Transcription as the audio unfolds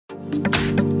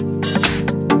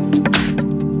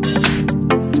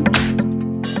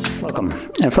Welcome.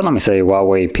 In front of me is a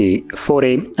HUAWEI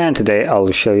P40, and today I'll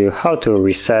show you how to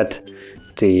reset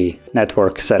the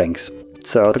network settings.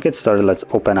 So to get started, let's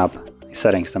open up the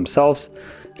settings themselves.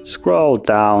 Scroll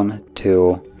down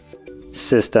to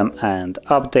System and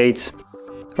Updates.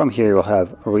 From here you'll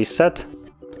have Reset.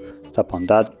 Tap on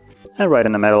that, and right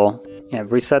in the middle you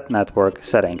have Reset Network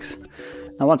Settings.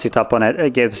 Now once you tap on it,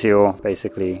 it gives you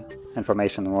basically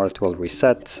information on where it will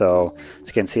reset. So as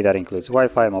you can see, that includes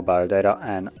Wi-Fi, mobile data,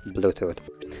 and Bluetooth.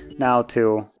 Now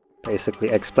to basically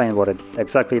explain what it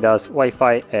exactly does,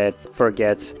 Wi-Fi, it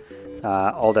forgets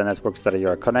all the networks that you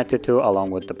are connected to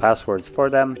along with the passwords for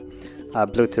them.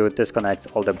 Bluetooth disconnects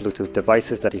all the Bluetooth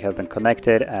devices that you have been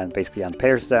connected and basically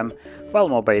unpairs them, while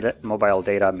mobile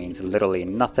data means literally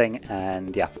nothing.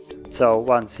 And yeah, so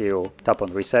once you tap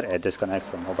on reset, it disconnects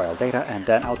from mobile data and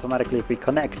then automatically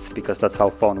reconnects, because that's how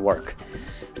phones work.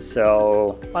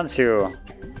 So once you're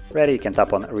ready, you can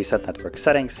tap on reset network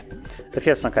settings. If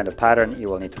you have some kind of pattern, you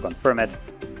will need to confirm it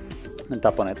and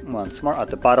tap on it once more at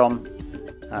the bottom.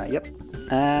 Yep,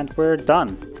 and we're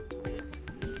done.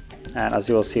 And as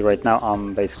you will see right now,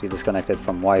 I'm basically disconnected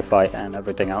from Wi-Fi and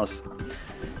everything else.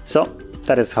 So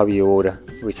that is how you would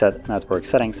reset network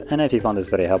settings. And if you found this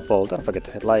very helpful, don't forget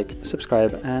to hit like,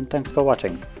 subscribe, and thanks for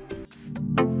watching.